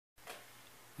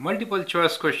Multiple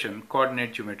choice question,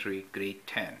 coordinate geometry, grade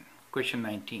 10. Question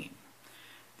 19.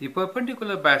 The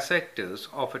perpendicular bisectors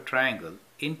of a triangle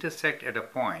intersect at a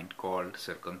point called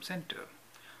circumcenter.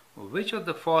 Which of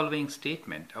the following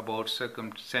statement about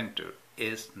circumcenter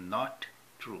is not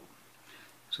true?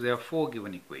 So there are four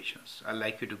given equations. I'd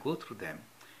like you to go through them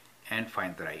and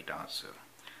find the right answer.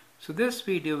 So this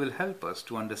video will help us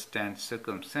to understand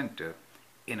circumcenter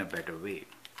in a better way.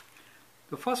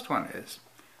 The first one is,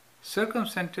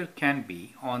 circumcenter can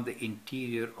be on the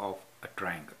interior of a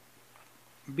triangle.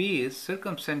 B is,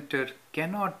 circumcenter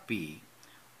cannot be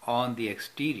on the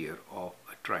exterior of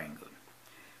a triangle.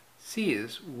 C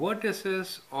is,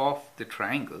 vertices of the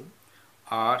triangle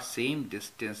are same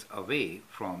distance away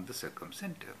from the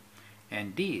circumcenter.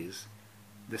 And D is,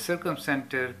 the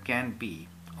circumcenter can be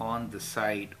on the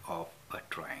side of a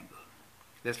triangle.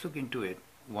 Let's look into it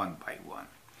one by one.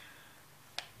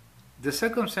 The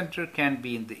circumcenter can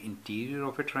be in the interior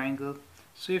of a triangle.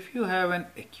 So if you have an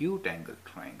acute angle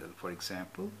triangle, for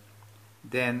example,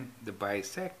 then the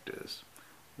bisectors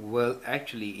will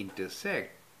actually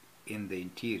intersect in the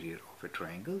interior of a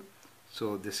triangle.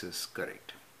 So this is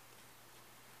correct.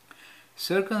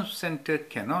 Circumcenter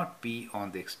cannot be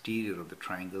on the exterior of the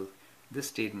triangle. This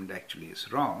statement actually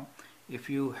is wrong. If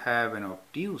you have an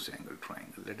obtuse angle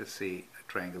triangle, let us say a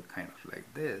triangle kind of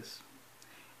like this,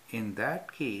 in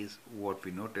that case what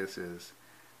we notice is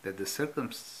that the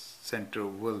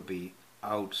circumcenter will be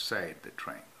outside the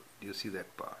triangle. Do you see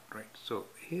that part, right? So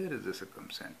here is the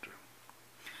circumcenter.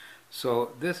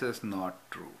 So this is not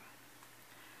true.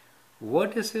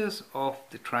 Vertices of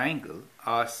the triangle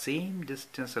are same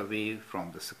distance away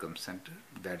from the circumcenter.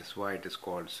 That is why it is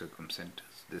called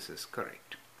circumcenters. This is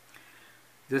correct.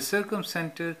 The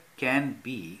circumcenter can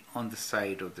be on the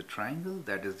side of the triangle.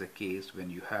 That is the case when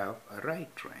you have a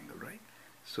right triangle, right?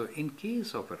 So in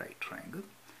case of a right triangle,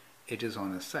 it is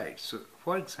on a side. So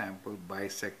for example,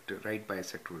 bisector, right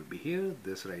bisector will be here,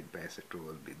 this right bisector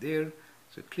will be there.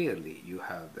 So clearly you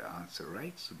have the answer,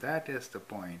 right? So that is the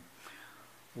point,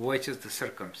 which is the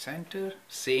circumcenter,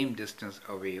 same distance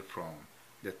away from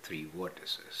the three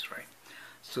vertices, right?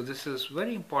 So this is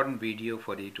very important video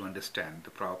for you to understand the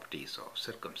properties of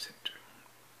circumcenter.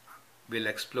 We'll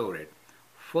explore it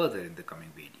further in the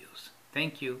coming videos.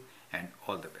 Thank you and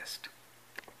all the best.